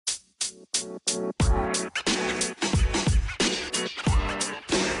What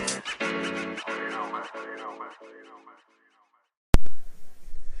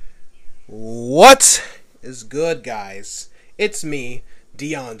is good, guys? It's me,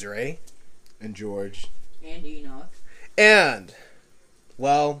 Deondre. And George. And Enoch. And,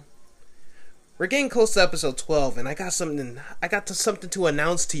 well, we're getting close to episode 12, and I got something to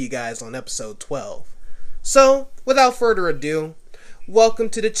announce to you guys on episode 12. So, without further ado, welcome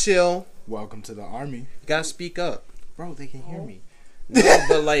to the chill. Welcome to the army. You gotta speak up. Bro, they can hear me. No,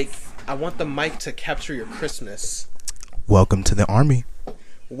 but I want the mic to capture your crispness. Welcome to the army.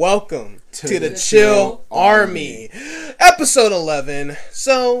 Welcome to the Chill Army, episode 11.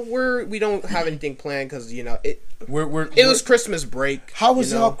 So we don't have anything planned because it was Christmas break. How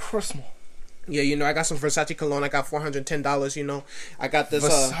was y'all Christmas? Yeah, I got some Versace cologne. I got $410. I got this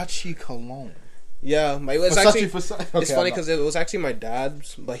Versace cologne. Yeah, it was Versace. Okay, it's funny because it was actually my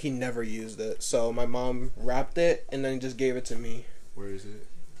dad's, but he never used it. So my mom wrapped it and then just gave it to me. Where is it?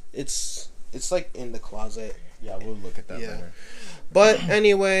 It's like in the closet. Yeah, we'll look at that later. But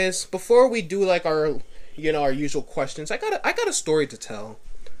anyways, before we do like our usual questions, I got a story to tell.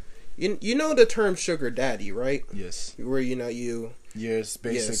 You know the term sugar daddy, right? Yes. Where Yes,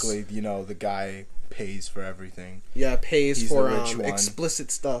 basically, yes. The guy pays for everything. Yeah, pays He's for the rich one.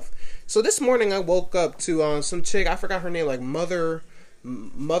 explicit stuff. So this morning I woke up to some chick, I forgot her name, like Mother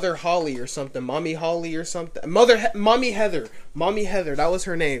Holly or something, Mommy Holly or something. Mommy Heather, that was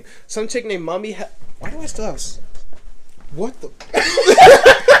her name. Some chick named Mommy Why do I still have what the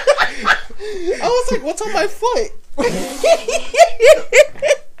I was like, what's on my foot?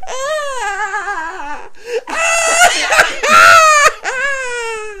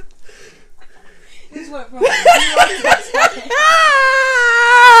 This went from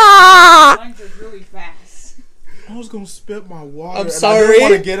really fast. I was gonna spit my water. I'm sorry. I didn't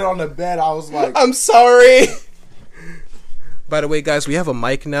want to get it on the bed. I was like, I'm sorry. By the way, guys, we have a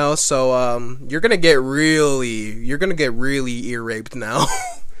mic now, so you're gonna get really ear raped now.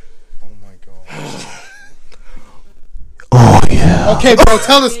 Oh my god. Oh yeah. Okay, bro,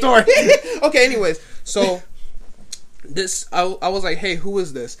 tell the story. Okay, anyways, so I was like, hey, who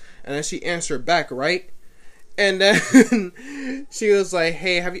is this? And then she answered back, right? And then she was like,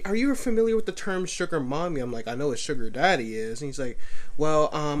 hey, are you familiar with the term sugar mommy? I'm like, I know what sugar daddy is. And he's like,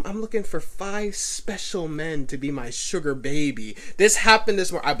 well, I'm looking for 5 special men to be my sugar baby. This happened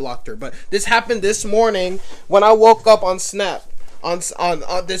this morning. I blocked her, but this happened this morning when I woke up on Snap.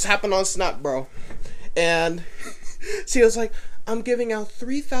 This happened on Snap, bro. And she was like, I'm giving out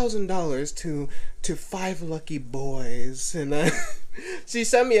 $3,000 to 5 lucky boys. And she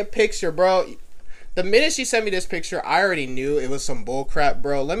sent me a picture, bro. The minute she sent me this picture, I already knew it was some bull crap,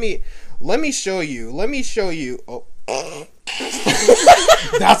 bro. Let me show you. Oh.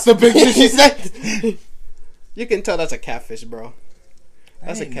 That's the picture she sent. You can tell that's a catfish, bro.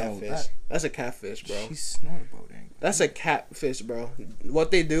 That's a catfish. That's a catfish, bro. She's snortboating. That's a catfish, bro.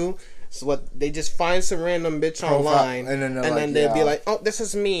 What they do is they just find some random bitch online, and then they'd be like, "Oh, this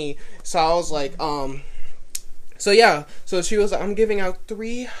is me." So I was like, So yeah, so she was like, I'm giving out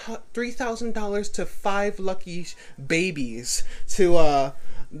 $3,000 to 5 lucky babies to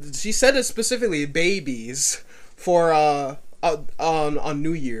she said it specifically, babies, for on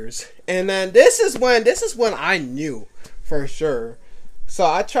New Year's. And then this is when I knew for sure. So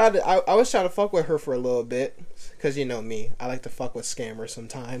I was trying to fuck with her for a little bit, cause you know me, I like to fuck with scammers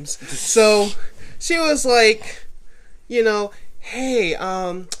sometimes. So she was like, hey,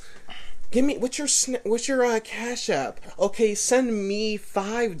 give me what's your Cash App? Okay, send me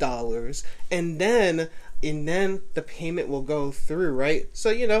 $5, and then the payment will go through, right?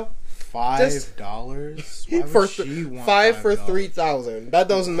 So $5. Why would she want $5 for $3,000? That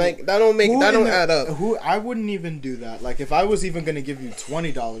don't add up. I wouldn't even do that. Like, if I was even gonna give you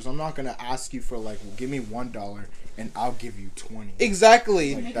 $20, I'm not gonna ask you for give me $1 and I'll give you $20.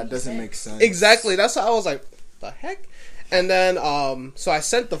 Exactly. Like, that doesn't make sense. Exactly. That's how I was like, the heck. And then, so I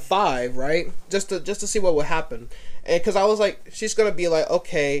sent the 5, right? Just to see what would happen. And because I was like, she's going to be like,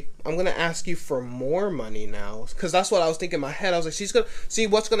 okay, I'm going to ask you for more money now. Because that's what I was thinking in my head. I was like, she's going to, see,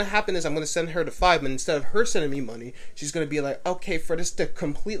 what's going to happen is I'm going to send her the 5, and instead of her sending me money, she's going to be like, okay, for this to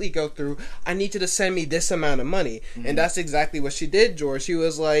completely go through, I need you to send me this amount of money. Mm-hmm. And that's exactly what she did, George. She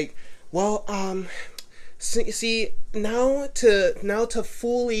was like, well, see, now to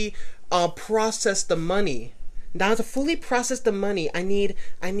fully process the money, I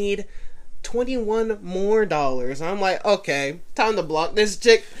need $21 more. I'm like, okay, time to block this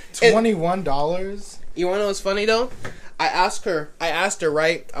chick. $21? You wanna know what's funny though? I asked her,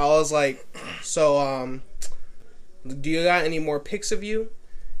 right? I was like, so, do you got any more pics of you?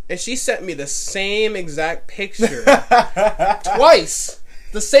 and she sent me the same exact picture twice.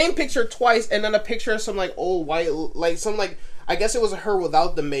 The same picture twice, and then a picture of some like old white, like some like I guess it was her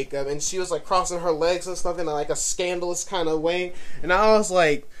without the makeup, and she was like crossing her legs and stuff in like a scandalous kind of way, and I was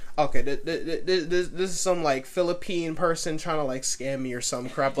like, okay, this is some like Philippine person trying to like scam me or some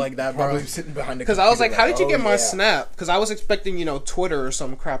crap like that, bro. Probably sitting behind the Because I was like, how did you get my yeah. Snap? Because I was expecting, you know, Twitter or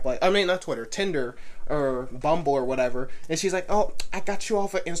some crap like, I mean, not Twitter, Tinder or Bumble or whatever. And she's like, oh, I got you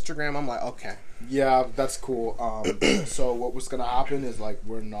off of Instagram. I'm like, okay. Yeah, that's cool. So what was gonna happen is like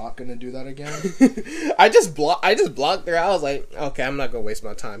we're not gonna do that again. I just blocked her. I was like, okay, I'm not gonna waste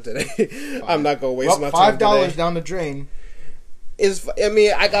my time today. I'm not gonna waste my time today. $5 down the drain. I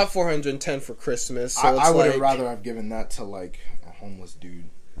mean, I got $410 for Christmas. So I would have rather have given that to like a homeless dude.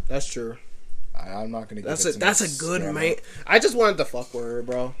 That's true. I'm not gonna. That's a good mate. I just wanted to fuck with her,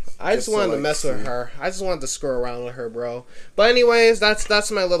 bro. I just wanted to mess with her. I just wanted to screw around with her, bro. But anyways,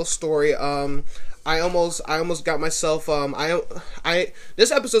 that's my little story. I almost got myself.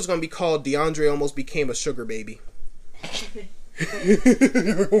 This episode's gonna be called "Deondre Almost Became a Sugar Baby."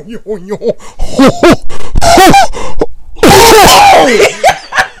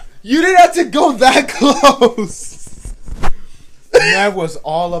 You didn't have to go that close. That was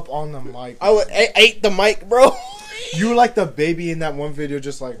all up on the mic. I ate the mic, bro. You were like the baby in that one video,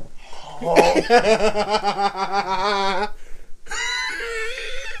 just like. Oh.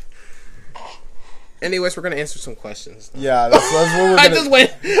 Anyways, we're gonna answer some questions. Yeah, that's what we're gonna.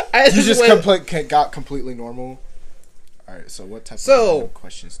 You just got completely normal. All right, so what type of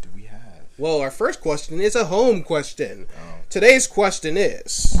questions do we have? Well, our first question is a home question. Oh. Today's question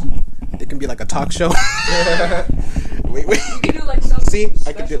is, it can be like a talk show. Wait. You can do like see,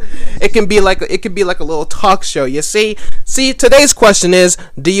 I can do. It can be like a little talk show. You see. Today's question is,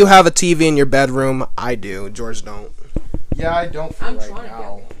 do you have a TV in your bedroom? I do. George don't. Yeah, I don't for right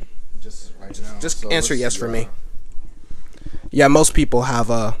now. Just right now. Just answer yes for me. Yeah, most people have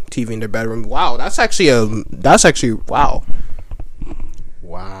a TV in their bedroom. Wow, that's actually wow.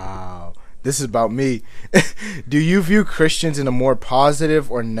 Wow. This is about me. Do you view Christians in a more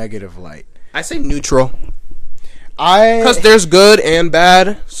positive or negative light? I say neutral. Because there's good and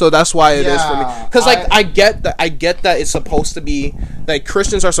bad, so that's why it is for me. Because I get that it's supposed to be like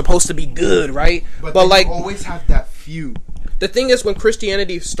Christians are supposed to be good, right? But like always have that few. The thing is, when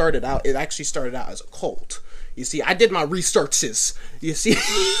Christianity started out, it actually started out as a cult. You see, I did my researches. You see.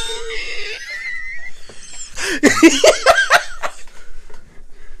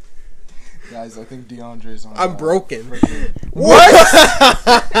 Guys, I think Deondre's on. I'm broken. What?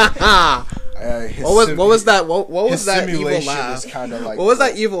 What was that? What was that evil laugh? Like what was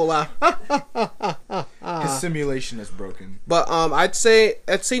that evil laugh? His simulation is broken. But I'd say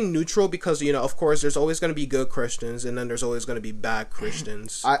neutral because, you know, of course, there's always going to be good Christians and then there's always going to be bad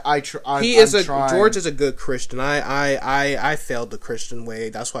Christians. George is a good Christian. I failed the Christian way.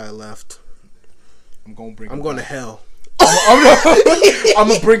 That's why I left. I'm going to hell. I'm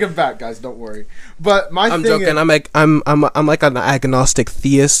gonna bring him back, guys. Don't worry. But I'm joking. I'm like an agnostic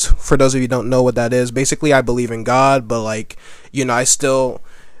theist. For those of you who don't know what that is, basically I believe in God, but like, you know,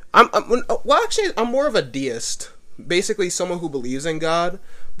 I'm more of a deist. Basically, someone who believes in God,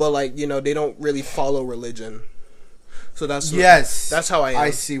 but like, you know, they don't really follow religion. So that's how I am.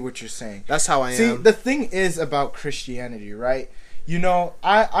 I see what you're saying. That's how I am. See, the thing is about Christianity, right? You know,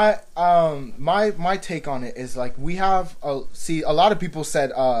 my take on it is like we have a lot of people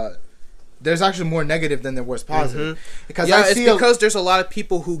said there's actually more negative than there was positive. Mm-hmm. Because there's a lot of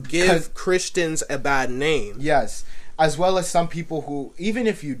people who give Christians a bad name. Yes, as well as some people who, even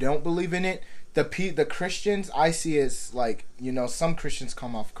if you don't believe in it, the Christians I see as like, you know, some Christians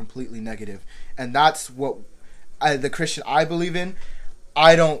come off completely negative, and that's what the Christian I believe in.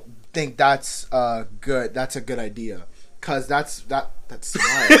 I don't think that's good. That's a good idea. Cause that's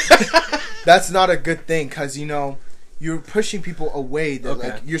smart. That's not a good thing. Cause, you know, you're pushing people away. That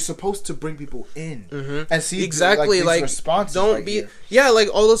like you're supposed to bring people in and see exactly like responses. Don't be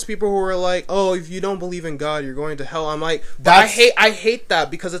like all those people who are like, oh, if you don't believe in God, you're going to hell. I'm like, I hate that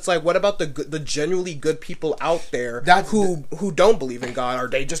because it's like, what about the genuinely good people out there who don't believe in God? Are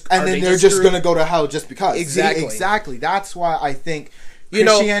they just they're just gonna go to hell just because? Exactly. That's why I think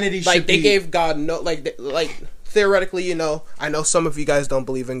Christianity should they gave God like. Theoretically, you know, I know some of you guys don't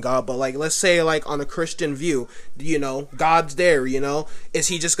believe in God, but like, let's say like on a Christian view, you know, God's there, you know, is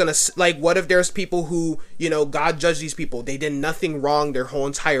he just gonna, like, what if there's people who, you know, God judged these people, they did nothing wrong their whole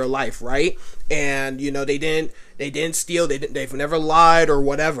entire life, right? And, you know, they didn't steal, they've never lied or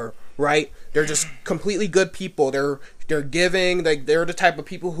whatever, right? they're just completely good people. They're giving, like they're the type of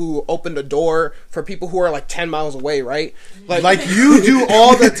people who open the door for people who are like 10 miles away, right? Like you do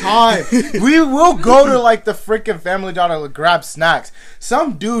all the time. We will go to like the freaking Family Dollar to grab snacks.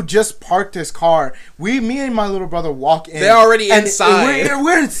 Some dude just parked his car. Me and my little brother walk in. They're already inside.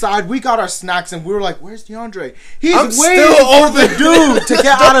 We're inside. We got our snacks and we were like, "Where's Deondre?" He's waiting for the dude to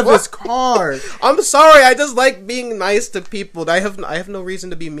get out of his car. I'm sorry. I just like being nice to people. I have no reason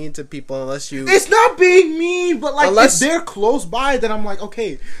to be mean to people unless you. It's not being mean, but like if they're close by, then I'm like,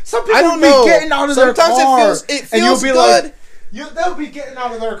 okay. Some people be getting out of their car. Sometimes it feels and you'll be good. Like, they'll be getting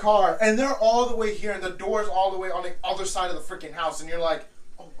out of their car, and they're all the way here, and the door's all the way on the other side of the freaking house, and you're like,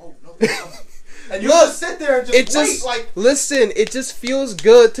 oh no. And you just sit there and just wait. Like, listen, it just feels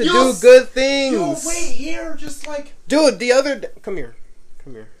good to do good things. You'll wait here, just like... Dude, come here.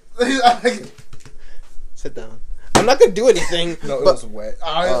 Sit down. I'm not gonna do anything. No, it was wet.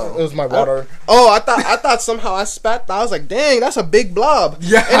 It was my water. I thought somehow I spat. I was like, dang, that's a big blob.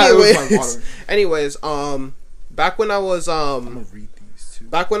 Yeah, anyways, it was my water. Anyways, back when I was I'm gonna read these too.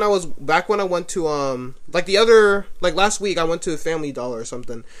 Back when I went to last week I went to Family Dollar or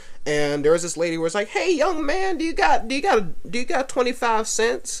something, and there was this lady who was like, "Hey, young man, do you got 25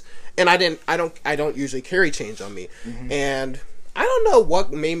 cents?" And I don't usually carry change on me, and I don't know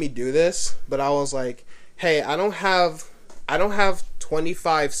what made me do this, but I was like, "Hey, I don't have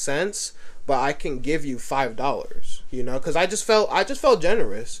 25 cents, but I can give you $5, you know, because I just felt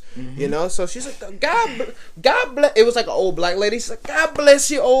generous, you know." So she's like, God bless. It was like an old black lady. She's like, "God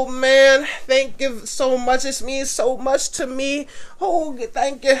bless you, old man. Thank you so much. This means so much to me. Oh,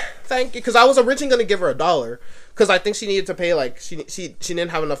 thank you." Because I was originally gonna give her $1, because I think she needed to pay, like she didn't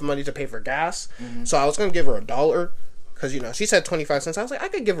have enough money to pay for gas, so I was gonna give her $1. Because, you know, she said 25 cents. I was like, I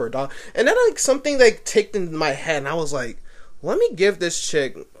could give her $1. And then, like, something, like, ticked in my head. And I was like, let me give this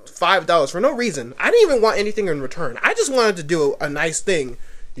chick $5 for no reason. I didn't even want anything in return. I just wanted to do a nice thing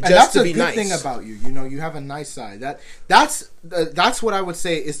just to be nice. And that's a good thing about you. You know, you have a nice side. That's what I would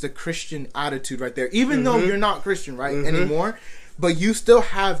say is the Christian attitude right there. Even though you're not Christian, right, anymore. But you still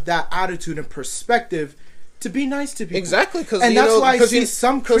have that attitude and perspective to be nice to people. Exactly. And that's why I see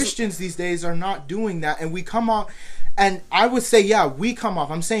some Christians these days are not doing that. And we come off... And I would say, yeah, we come off.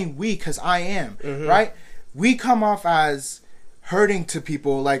 I'm saying we because I am, right? We come off as hurting to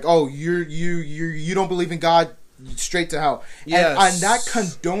people, like, oh, you don't believe in God, straight to hell. Yes. And that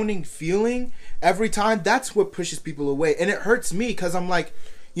condoning feeling every time, that's what pushes people away, and it hurts me because I'm like,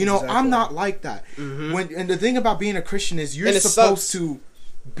 you know, I'm not like that. And the thing about being a Christian is you're supposed to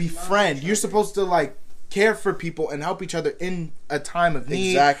befriend. You're supposed to like care for people and help each other in a time of need.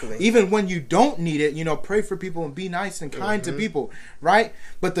 Exactly. Even when you don't need it, you know, pray for people and be nice and kind to people, right?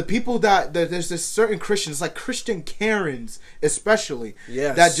 But the people that there's this certain Christians, like Christian Karens especially,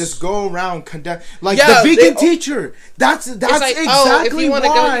 that just go around condemn, like the vegan teacher. That's like, exactly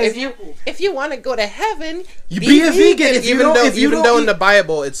why. If you want to go to heaven, be a vegan. Even though in the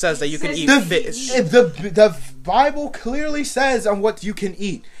Bible it says that you can eat fish. The Bible clearly says on what you can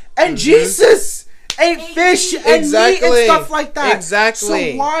eat, and Jesus ate fish and meat and stuff like that.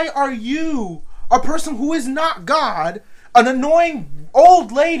 Exactly. So why are you, a person who is not God, an annoying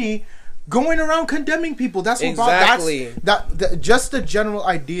old lady, going around condemning people? That's what just the general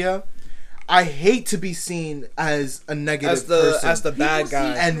idea. I hate to be seen as a negative person, as the bad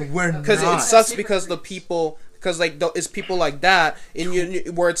guy, and we're not. Because it sucks because the people. Because, like, it's people like that,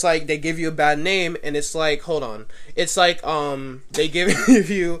 where it's like, they give you a bad name, and it's like, hold on. It's like, they give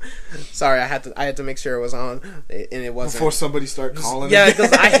you... Sorry, I had to make sure it was on, and it wasn't. Before somebody start calling Yeah,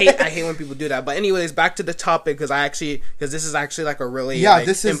 because I hate when people do that. But anyways, back to the topic, because this is actually, like, a really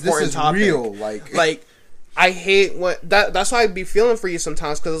important topic. Real, like, I hate when... That's why I be feeling for you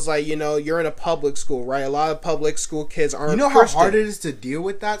sometimes, because it's like, you know, you're in a public school, right? A lot of public school kids aren't Christian. How hard it is to deal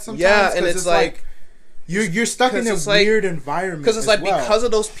with that sometimes? Yeah, and it's like You're stuck in a weird environment. Because it's like, because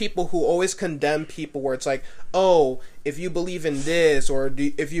of those people who always condemn people, where it's like, oh, if you believe in this or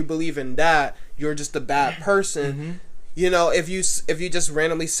if you believe in that, you're just a bad person. You know, if you just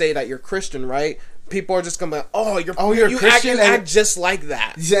randomly say that you're Christian, right? People are just gonna be like, oh, you're Christian, you act just like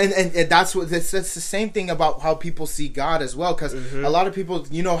that. And that's that's the same thing about how people see God as well. Because a lot of people,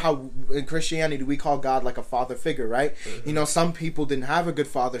 you know how in Christianity we call God like a father figure, right? You know, some people didn't have a good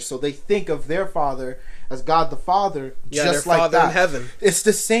father, so they think of their father as God the Father, just like Father that. In heaven. It's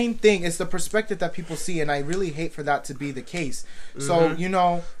the same thing. It's the perspective that people see, and I really hate for that to be the case. So, you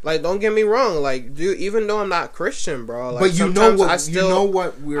know, like, don't get me wrong, like, dude, even though I'm not Christian, bro, like, but you know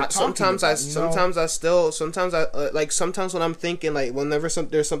what we're talking about. Sometimes when I'm thinking, like, whenever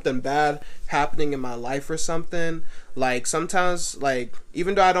there's something bad happening in my life or something, Like sometimes, like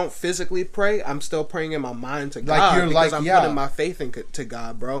even though I don't physically pray, I'm still praying in my mind to God because I'm putting my faith to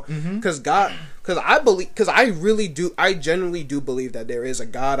God, bro. Because I genuinely do believe that there is a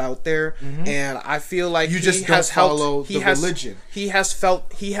God out there, and I feel like you just don't follow the religion. He has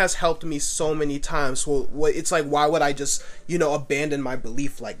helped me so many times. So it's like, why would I just abandon my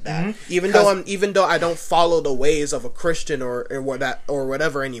belief like that? Even though I don't follow the ways of a Christian or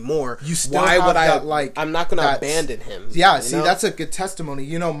whatever anymore. You still why would I like? I'm not going to abandon him. Yeah, see, that's a good testimony.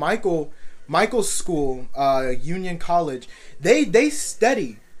 Michael's school, Union College, they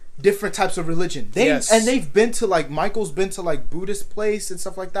study different types of religion. And they've been to like Michael's been to like Buddhist place and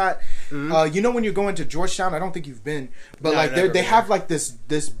stuff like that. When you're going to Georgetown, I don't think you've been, but they have like this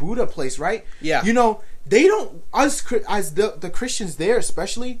Buddha place, right? Yeah. They don't as the Christians there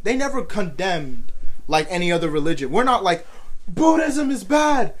especially, they never condemned like any other religion. We're not like Buddhism is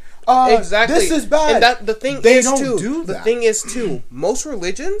bad. Exactly. This is bad. And the thing is too, most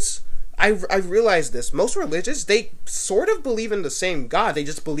religions, I've realized this. Most religions, they sort of believe in the same God. They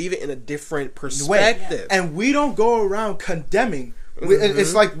just believe it in a different perspective. And we don't go around condemning.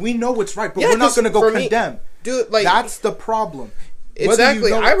 It's like we know what's right, but we're not going to go condemn. Dude, like that's the problem.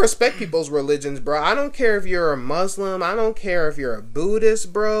 Exactly. I respect people's religions, bro. I don't care if you're a Muslim. I don't care if you're a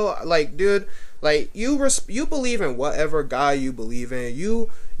Buddhist, bro. Like, dude, like you believe in whatever God you believe in. You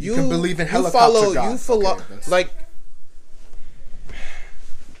can believe in helicopter God. You follow like.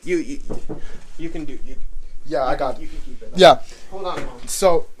 You can do. I got it. You can keep it. Yeah. Hold on, Mom.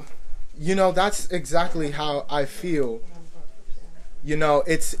 So, that's exactly how I feel.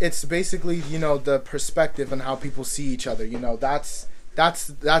 It's basically the perspective and how people see each other. That's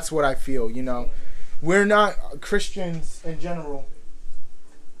what I feel. We're not Christians in general.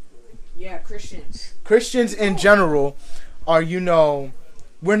 Yeah, Christians. Christians in general are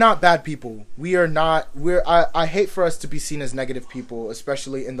we're not bad people. We are not. I hate for us to be seen as negative people,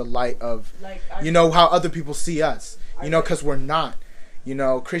 especially in the light of how other people see us. Because we're not.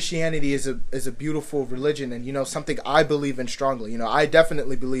 Christianity is a beautiful religion, and something I believe in strongly. I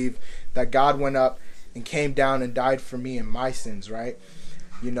definitely believe that God went up and came down and died for me and my sins, right?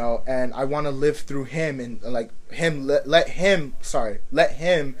 And I want to live through Him and let Him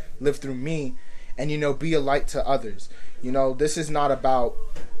live through me, and be a light to others. This is not about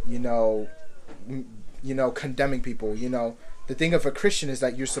condemning people. The thing of a Christian is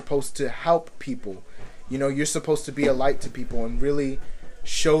that you're supposed to help people. You're supposed to be a light to people and really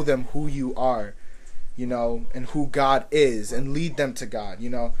show them who you are, and who God is, and lead them to God,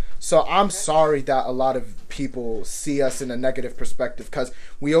 So I'm sorry that a lot of people see us in a negative perspective, because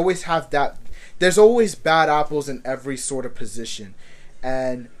we always have that. There's always bad apples in every sort of position.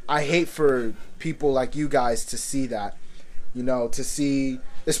 And I hate for people like you guys to see that, to see,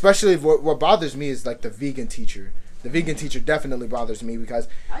 especially what bothers me is like the vegan teacher. The vegan teacher definitely bothers me because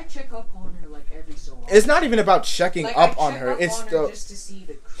I check up on her like every so often. It's not even about checking up on her. It's just to see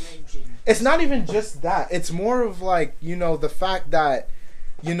the cringe. It's not even just that. It's more of like, the fact that,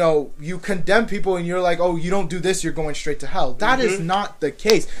 you condemn people and you're like, oh, you don't do this, you're going straight to hell. That is not the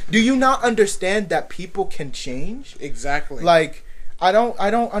case. Do you not understand that people can change? Exactly. Like, I don't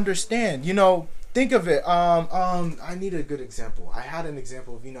understand. Think of it. I need a good example. I had an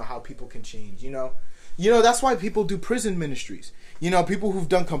example of, how people can change, that's why people do prison ministries. People who've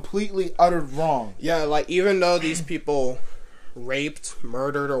done completely utter wrong. Yeah, like even though these people raped,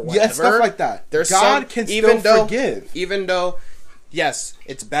 murdered, or whatever. Yeah, stuff like that. God can still forgive. Even though, yes,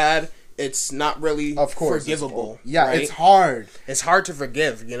 it's bad. It's not really forgivable. Yeah, right? It's hard. It's hard to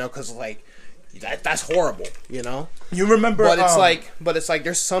forgive, because like that's horrible. You remember, but it's like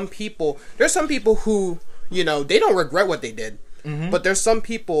there's some people who they don't regret what they did, but there's some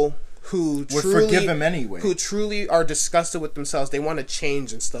people who would forgive him anyway. Who truly are disgusted with themselves. They want to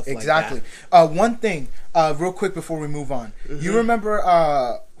change and stuff exactly. like that. One thing, real quick before we move on. You remember,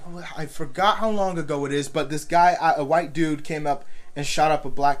 I forgot how long ago it is, but this guy, a white dude, came up and shot up a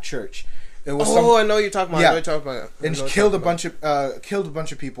black church. It was I know you're talking about. Yeah. I know you're talking about. And killed a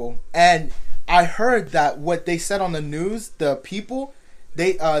bunch of people. And I heard that what they said on the news, the people,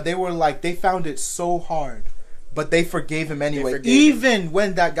 they were like, they found it so hard. But they forgave him anyway, even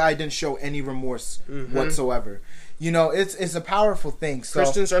when that guy didn't show any remorse whatsoever. It's a powerful thing. So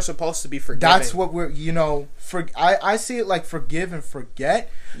Christians are supposed to be forgiving. That's what we're, I see it like forgive and forget.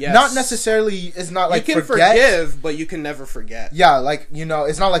 Yes. Not necessarily, it's not like you can forgive, but you can never forget. Yeah, like,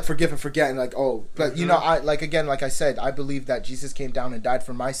 it's not like forgive and forget and like, oh, but like I said, I believe that Jesus came down and died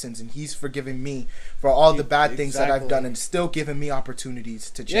for my sins, and He's forgiving me for all the bad things that I've done and still giving me opportunities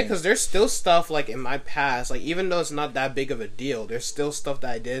to change. Yeah, because there's still stuff like in my past, like even though it's not that big of a deal, there's still stuff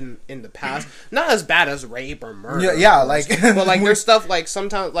that I did in the past, not as bad as rape or murder. Yeah, like, but like there's stuff like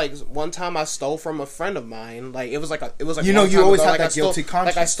sometimes like one time I stole from a friend of mine. Like it was like you know you always have that guilty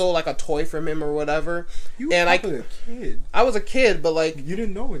conscience. Like I stole like a toy from him or whatever. You were a kid. I was a kid, but like you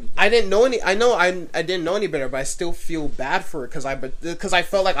didn't know anything. I didn't know any. I know I didn't know any better, but I still feel bad for it because I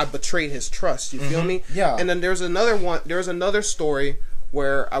felt like I betrayed his trust. You feel me? Yeah. And then there's another story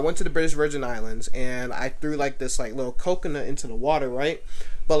where I went to the British Virgin Islands and I threw like this like little coconut into the water, right?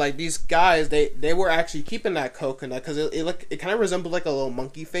 But like these guys, they were actually keeping that coconut because it kind of resembled like a little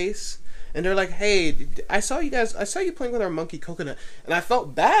monkey face. And they're like, "Hey, I saw you playing with our monkey coconut," and I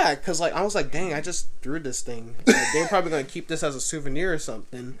felt bad because like I was like, "Dang, I just threw this thing. Like, they're probably gonna keep this as a souvenir or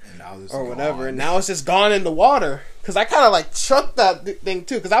something, or whatever." And now it's just gone in the water because I kind of like chucked that thing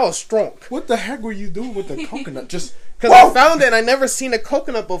too because I was drunk. What the heck were you doing with the coconut? Just because I found it and I never seen a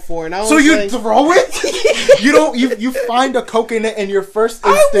coconut before, and I was so you like, throw it? You find a coconut and your first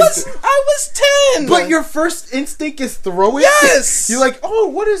instinct. I was 10, but your first instinct is throw it. Yes, you're like, oh,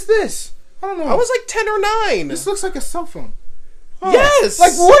 what is this? I don't know. I was like 10 or 9. This looks like a cell phone. Huh. Yes.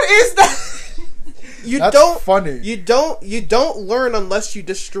 Like what is that? That's funny. You don't learn unless you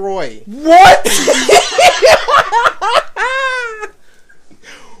destroy. What?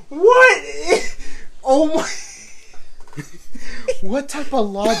 What? Oh my. What type of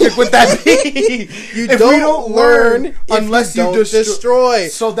logic would that be? You don't learn unless you don't destroy.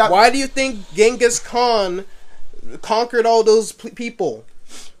 So that why do you think Genghis Khan conquered all those people?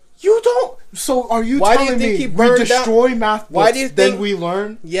 You don't. So are you why telling do you think me he burned we destroy math books, why do you think, then we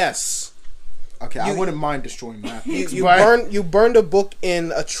learn? Yes. Okay, I wouldn't mind destroying math books. You burned a book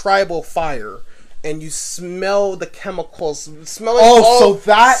in a tribal fire, and you smell the chemicals, smelling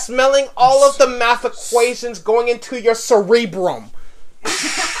all of the math equations going into your cerebrum.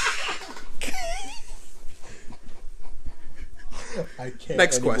 I can't.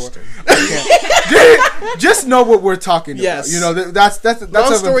 Next anymore. question. I can't. Just know what we're talking about. Yes. You know that's an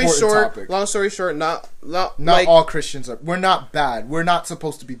important topic. Long story short, not like, all Christians are. We're not bad. We're not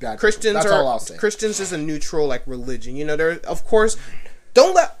supposed to be bad. Christians That's all I'll say. Christians is a neutral like religion. You know, there of course.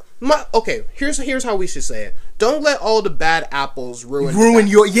 Don't let here's how we should say it. Don't let all the bad apples ruin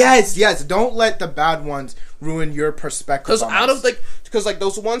your yes. Don't let the bad ones ruin your perspective. Because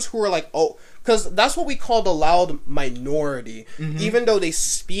those ones who are like because that's what we call the loud minority. Mm-hmm. Even though they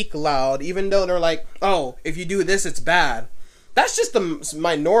speak loud, even though they're like, oh, if you do this, it's bad. That's just the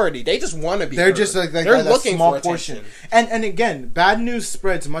minority. They just want to be. They're heard. Just like they're looking small for portion. attention. And again, bad news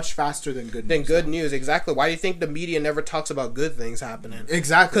spreads much faster than good news. News, exactly. Why do you think the media never talks about good things happening?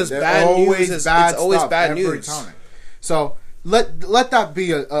 Exactly, because bad news is always bad every news. Time. So let that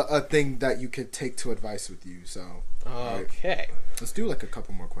be a thing that you could take to advice with you. So okay, right. Let's do like a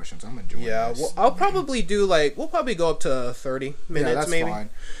couple more questions. I'm enjoying. Yeah, this. Well, I'll probably do we'll probably go up to 30 minutes. Yeah, that's maybe. Fine.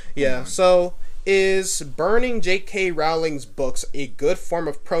 Yeah. So, is burning J.K. Rowling's books a good form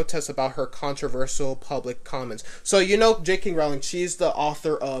of protest about her controversial public comments? So you know J.K. Rowling, she's the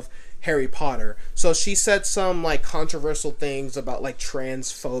author of Harry Potter. So she said some like controversial things about like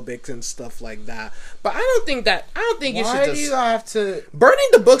transphobics and stuff like that. But I don't think you should just. Why do you have to? Burning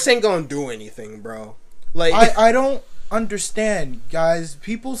the books ain't gonna do anything, bro. Like I don't understand, guys.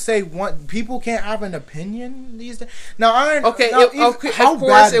 People say people can't have an opinion these days. Now how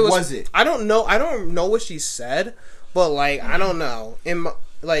bad was it? I don't know what she said, but like I don't know.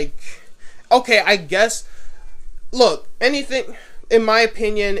 I guess. Look, anything. In my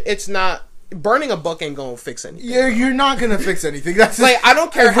opinion, it's not. Burning a book ain't gonna fix anything. Yeah, you're not gonna fix anything. That's like I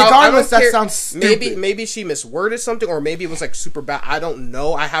don't care how. Regardless, that sounds stupid. Maybe she misworded something, or maybe it was like super bad. I don't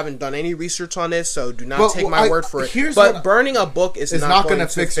know. I haven't done any research on this, so do not take my word for it. But burning a book is not going to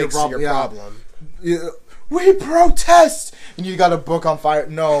fix your problem. Yeah. We protest, and you got a book on fire.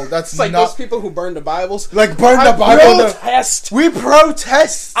 No, that's it's like those people who burn the Bibles. Like burn the Bible. Protest. We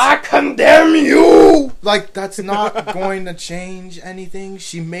protest. I condemn you. Like that's not going to change anything.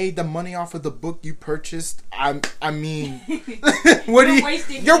 She made the money off of the book you purchased. I mean, what are you?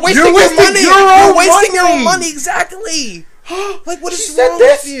 You're wasting your money. You're wasting your money. Exactly. Like what is wrong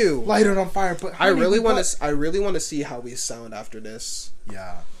with you? Light it on fire. But I really want to see how we sound after this.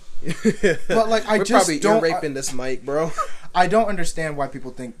 Yeah. But like We're probably raping this mic, bro. I don't understand why people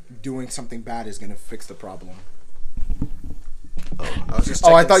think doing something bad is gonna fix the problem.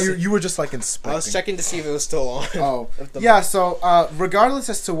 I thought you were just like inspecting. I was checking to see if it was still on. Yeah. So regardless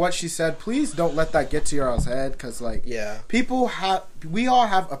as to what she said, please don't let that get to your head, because like we all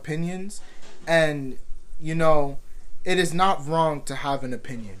have opinions, and you know it is not wrong to have an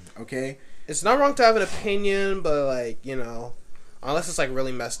opinion. Okay, it's not wrong to have an opinion, but like you know. Unless it's like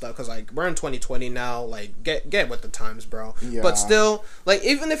really messed up, because like we're in 2020 now. Like get with the times, bro. Yeah. But still, like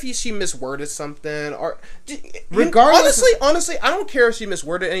even if she misworded something, or regardless, honestly, I don't care if she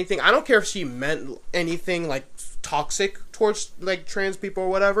misworded anything. I don't care if she meant anything like toxic towards like trans people or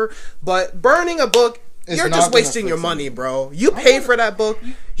whatever. But burning a book, you're just wasting your money, bro. You paid for that book.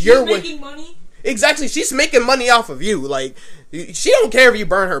 You're making money. Exactly, she's making money off of you. Like she don't care if you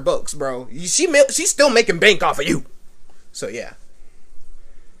burn her books, bro. She's still making bank off of you. So yeah.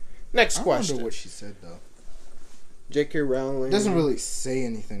 Next question. I wonder what she said though. J.K. Rowling doesn't really say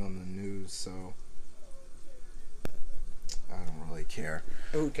anything on the news, so I don't really care.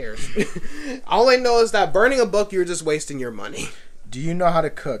 Who cares? All I know is that burning a book, you're just wasting your money. Do you know how to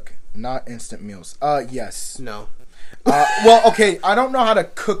cook? Not instant meals. Yes. No. Well, okay. I don't know how to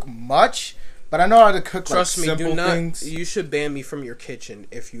cook much, but I know how to cook. Trust like, me, simple do not. Things. You should ban me from your kitchen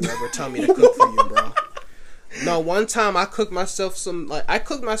if you ever tell me to cook for you, bro. No, one time I cooked myself all I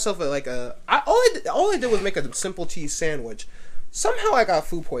did was make a simple cheese sandwich. Somehow I got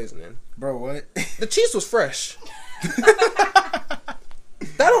food poisoning. Bro, what? The cheese was fresh. That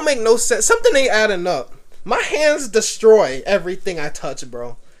don't make no sense. Something ain't adding up. My hands destroy everything I touch,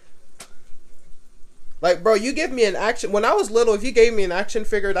 bro. Like, bro, you give me an action... When I was little, if you gave me an action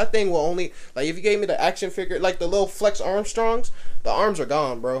figure, that thing will only... Like, if you gave me the action figure, like the little Flex Armstrongs, the arms are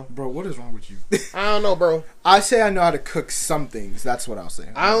gone, bro. Bro, what is wrong with you? I don't know, bro. I say I know how to cook some things. That's what I'll say.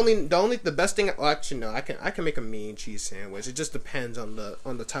 The best thing... Well, actually, no. I can make a mean cheese sandwich. It just depends on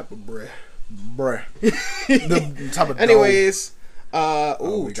the type of bread. Bruh. The type of Anyways...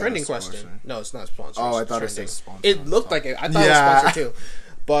 trending question. No, it's not sponsored. Oh, I thought it said sponsored. It looked like it. I thought it was sponsored too.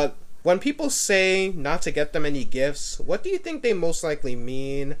 But when people say not to get them any gifts, what do you think they most likely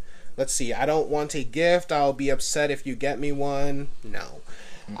mean? Let's see. I don't want a gift. I'll be upset if you get me one. No.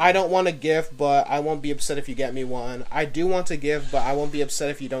 Mm-hmm. I don't want a gift, but I won't be upset if you get me one. I do want a gift, but I won't be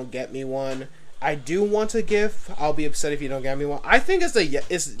upset if you don't get me one. I do want a gift. I'll be upset if you don't get me one. I think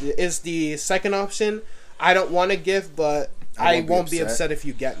it's the second option. I don't want a gift, but I won't be upset if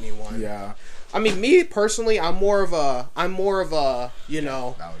you get me one. Yeah. I mean, me personally, I'm more of a, you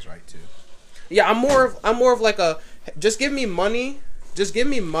know. That was right too. Yeah, I'm more of like a, just give me money,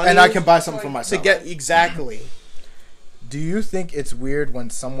 and I can buy something for myself. To get exactly. Do you think it's weird when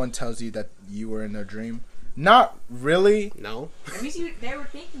someone tells you that you were in their dream? Not really. No. At least they were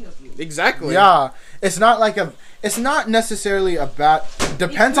thinking of you. Exactly. Yeah, it's not necessarily a bad.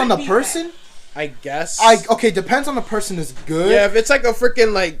 Depends on the person. Bad. I guess. Depends on the person is good. Yeah, if it's like a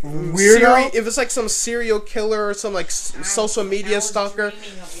freaking like weirdo, if it's like some serial killer or some like social media stalker.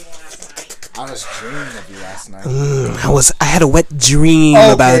 I was dreaming of you last night. I had a wet dream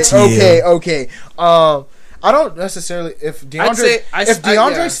about you. Okay. I don't necessarily. If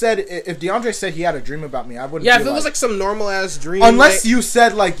Deondre said he had a dream about me, I wouldn't. Yeah, if it was like some normal ass dream. Unless you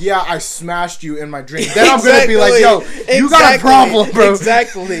said like, yeah, I smashed you in my dream, then I'm gonna be like, yo, you got a problem, bro.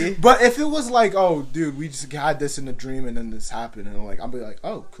 Exactly. But if it was like, oh, dude, we just had this in a dream and then this happened, and I'll be like,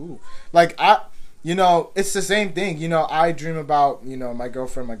 oh, cool. Like it's the same thing. I dream about my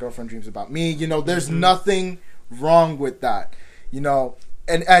girlfriend dreams about me. There's nothing wrong with that.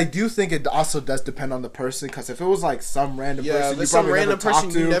 And I do think it also does depend on the person, because if it was like some random person you probably never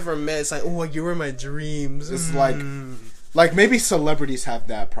talked to, you never met, it's like, oh, you were in my dreams. It's like maybe celebrities have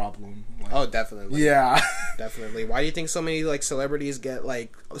that problem. Like, oh, definitely. Yeah, definitely. Why do you think so many like celebrities get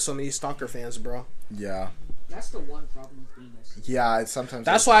like so many stalker fans, bro? Yeah, that's the one problem with famous. Yeah, sometimes.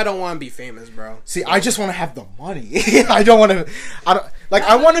 That's why I don't want to be famous, bro. See, I just want to have the money. I don't want to.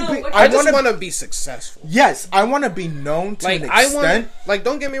 I want to be. I just want to be successful. Yes, I want to be known to an extent.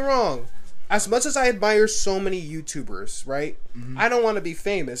 Don't get me wrong. As much as I admire so many YouTubers, right? Mm-hmm. I don't want to be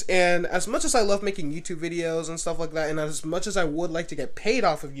famous. And as much as I love making YouTube videos and stuff like that, and as much as I would like to get paid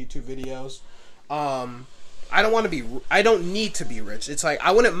off of YouTube videos, I don't want to be. I don't need to be rich. It's like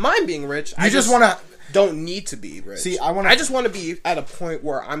I wouldn't mind being rich. I just want to. Don't need to be rich. See, I just want to be at a point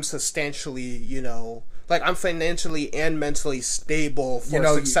where I'm substantially, like I'm financially and mentally stable for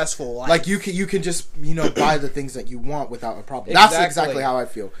a successful life. Like you can just buy the things that you want without a problem. Exactly. That's exactly how I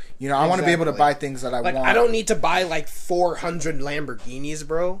feel. I want to be able to buy things that I want. I don't need to buy like 400 Lamborghinis,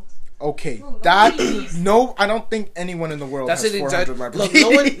 bro. Okay, I don't think anyone in the world has 400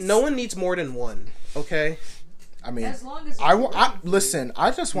 Lamborghinis. Look, no one needs more than one. Okay. I mean, as long as listen. I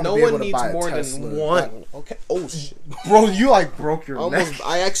just want to be able to buy a Tesla. No one needs more than one. Okay. Oh shit, bro, you like broke your neck.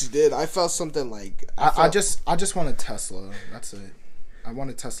 I actually did. I felt something like. I just want a Tesla. That's it. I want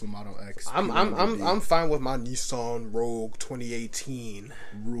a Tesla Model X. I'm fine with my Nissan Rogue 2018.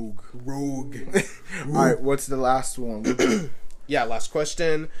 Rogue. All right. What's the last one? Yeah, last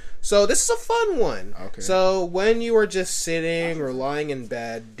question. So this is a fun one. Okay. So when you are just sitting or lying in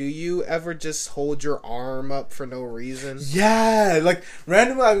bed, do you ever just hold your arm up for no reason? Yeah, like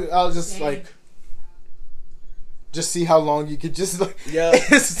randomly, I'll just like just see how long you could just like. Yeah,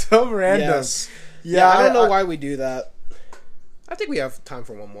 it's so random. Yes. Yeah, I don't know why we do that. I think we have time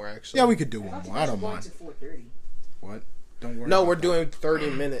for one more. Actually, yeah, we could do one more. I don't mind. To 4:30. What? Don't worry. No, we're doing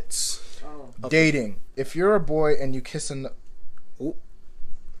 30 minutes. Oh. Dating. If you're a boy and you kiss an. Ooh.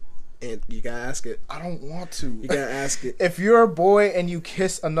 And you gotta ask it. I don't want to. You gotta ask it. If you're a boy and you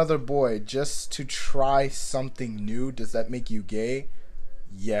kiss another boy just to try something new, does that make you gay?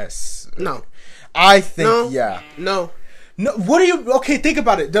 Yes. No. I think yeah. No. No. What are you? Okay, think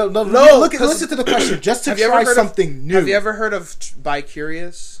about it. No. Listen to the question. Just to try something new. Have you ever heard of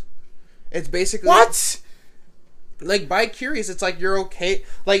bi-curious? It's basically what? Like bi-curious, it's like you're okay.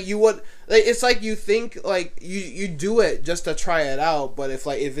 Like you would. Like, it's like you think like you do it just to try it out, but if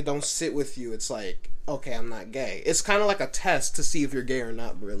it don't sit with you, it's like okay, I'm not gay. It's kind of like a test to see if you're gay or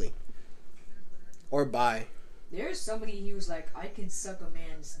not, really. Or bi. There's somebody who's like, I can suck a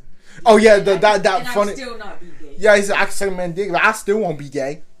man's. Oh yeah, that funny. I'll still not be gay. Yeah, he's like, I can suck a man's dick, but I still won't be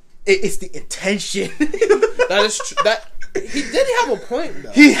gay. It's the intention. That is true. That he did have a point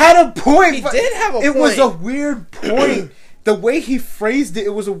though. He had a point. He did have a point. It was a weird point. The way he phrased it, it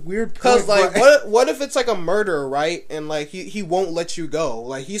was a weird point. Because, like, what if it's, like, a murderer, right? And, like, he won't let you go.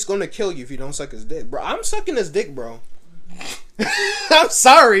 Like, he's going to kill you if you don't suck his dick. Bro, I'm sucking his dick, bro. I'm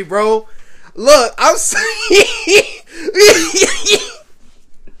sorry, bro. Look, I'm sorry.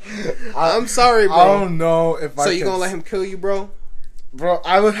 I'm sorry, bro. I don't know if I So you going to let him kill you, bro? Bro,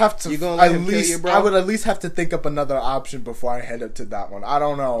 I would have to. You gonna let him kill you, bro? I would at least have to think up another option before I head up to that one. I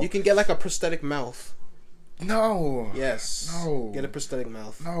don't know. You can get, like, a prosthetic mouth. No. Yes. No. Get a prosthetic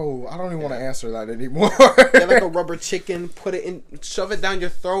mouth. No, I don't even want to answer that anymore. Get like a rubber chicken, put it in, shove it down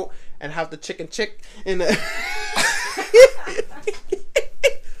your throat, and have the chicken chick in the.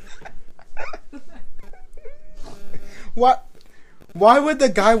 What? Why would the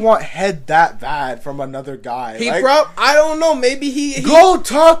guy want head that bad from another guy? I don't know. Maybe he go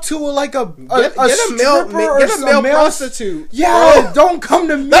talk to get a male prostitute. Yeah, bro. Don't come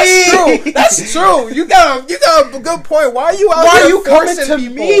to me. That's true. That's true. You got a good point. Why are you out Why here are you coming to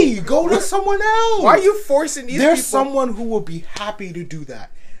people? me? Go to someone else. Why are you forcing these There's people? someone who will be happy to do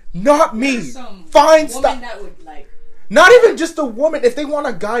that. Not me. Find stuff. That would like. Not even just a woman. If they want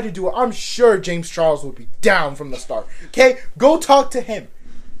a guy to do it, I'm sure James Charles would be down from the start. Okay? Go talk to him.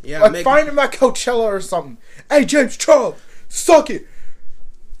 Yeah, find him at Coachella or something. Hey, James Charles, suck it.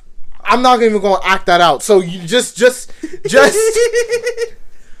 I'm not even going to act that out. So you just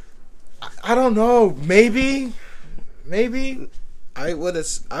I don't know. Maybe. I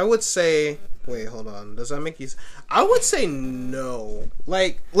would say. Wait, hold on. Does that make you? I would say no.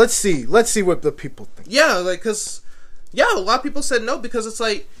 Like, let's see what the people think. Yeah, like, cause. Yeah, a lot of people said no because it's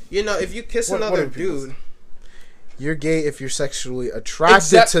like, if you kiss another dude, you're gay if you're sexually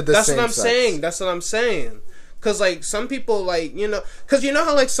attracted to the same sex. That's what I'm saying. Cause like some people like cause you know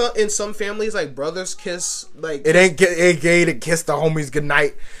how like in some families like brothers kiss like it ain't gay to kiss the homies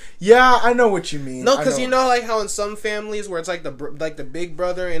goodnight. Yeah, I know what you mean. No, because like how in some families where it's like the big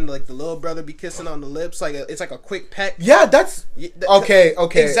brother and like the little brother be kissing on the lips, like it's like a quick peck. Yeah, that's okay.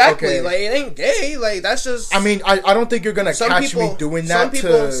 Exactly. Okay. Like it ain't gay. Like that's just. I mean, I don't think you're gonna catch me doing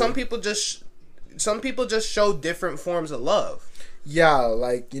that. Some people just show different forms of love. Yeah,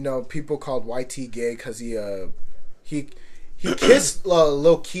 like people called YT gay because he kissed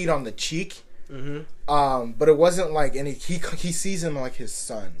Lil Keed on the cheek. Mm-hmm. But it wasn't like he sees him like his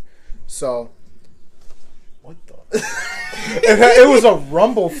son. So, what the? it was a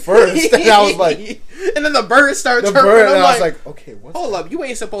rumble first, and I was like, and then the bird started chirping. And I was like, okay, hold up, you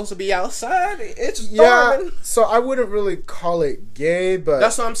ain't supposed to be outside. It's storming. Yeah, so I wouldn't really call it gay, but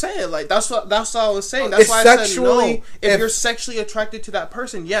that's what I'm saying. Like that's what I was saying. That's why I said no. If you're sexually attracted to that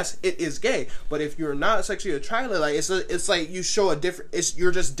person, yes, it is gay. But if you're not sexually attracted, like it's like you show a different.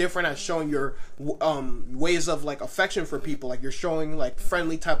 You're just different at showing your ways of like affection for people. Like you're showing like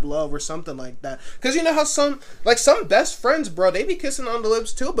friendly type love or something like that. Because you know how some best friends, bro, they be kissing on the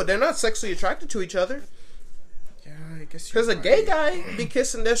lips too, but they're not sexually attracted to each other. Yeah, I guess. Because a gay guy be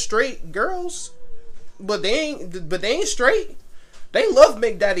kissing their straight girls, but they ain't straight. They love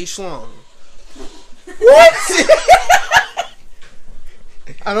McDaddy Schlong. What?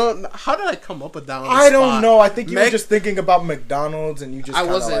 I don't. How did I come up with that? I don't know. I think you were just thinking about McDonald's, and you just. I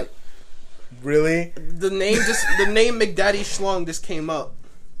wasn't. Like, really? The name McDaddy Schlong just came up.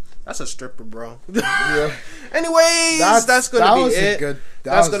 That's a stripper, bro. Yeah. Anyways, that's gonna be it.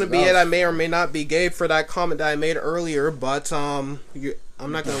 That's gonna be it. I may or may not be gay for that comment that I made earlier, but I'm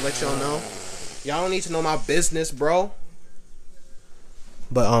not gonna let y'all know. Y'all don't need to know my business, bro.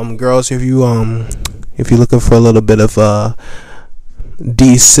 But girls, if you're looking for a little bit of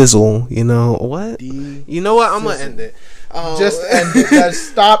de-sizzle, you know what? You know what? I'm gonna end it. Just end it. Just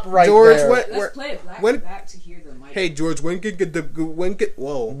stop right George, there. Let's play it back to hear the mic. Hey George, when did get the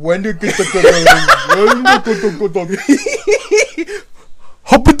whoa? When did get the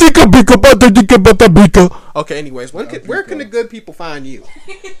Okay, anyways, where can the good people find you?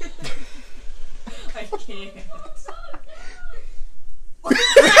 I can't.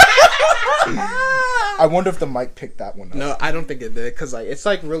 I wonder if the mic picked that one up. No, I don't think it did, because it's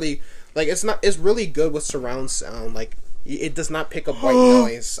really it's really good with surround sound. Like, it does not pick up white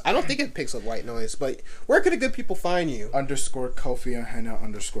noise. I don't think it picks up white noise, but where could the good people find you? _ Kofi and Hannah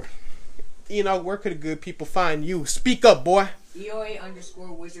 _ You know, where could the good people find you? Speak up, boy. EOA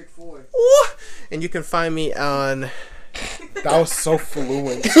 _ Wizard 4. And you can find me on... That was so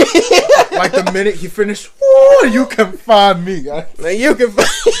fluent. Like the minute he finished, you can find me. You can find...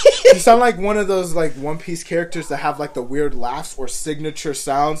 You sound like one of those like One Piece characters that have like the weird laughs or signature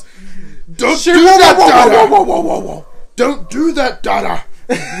sounds. Don't do that, Dada! Whoa. Don't do that, Dada!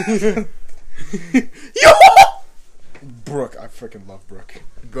 Yo! Brooke, I freaking love Brooke.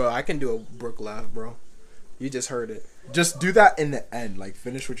 Bro, I can do a Brooke laugh, bro. You just heard it. Just do that in the end. Like,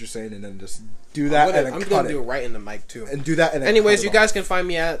 finish what you're saying and then just do that I'm gonna do it right in the mic, too. And do that and then anyways, you guys can find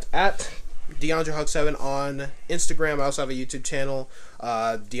me at Deondre Hug 7 on Instagram. I also have a YouTube channel,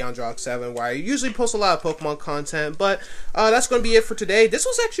 Deondre Hug 7, where I usually post a lot of Pokemon content. But that's going to be it for today. This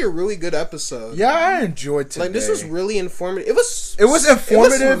was actually a really good episode. Yeah, I enjoyed today. Like, this was really informative. It was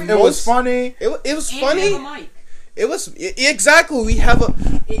informative. It was funny. It was funny. We have a mic. It was exactly. We have a.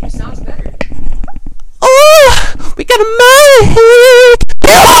 It sounds better. Oh, we got a mic.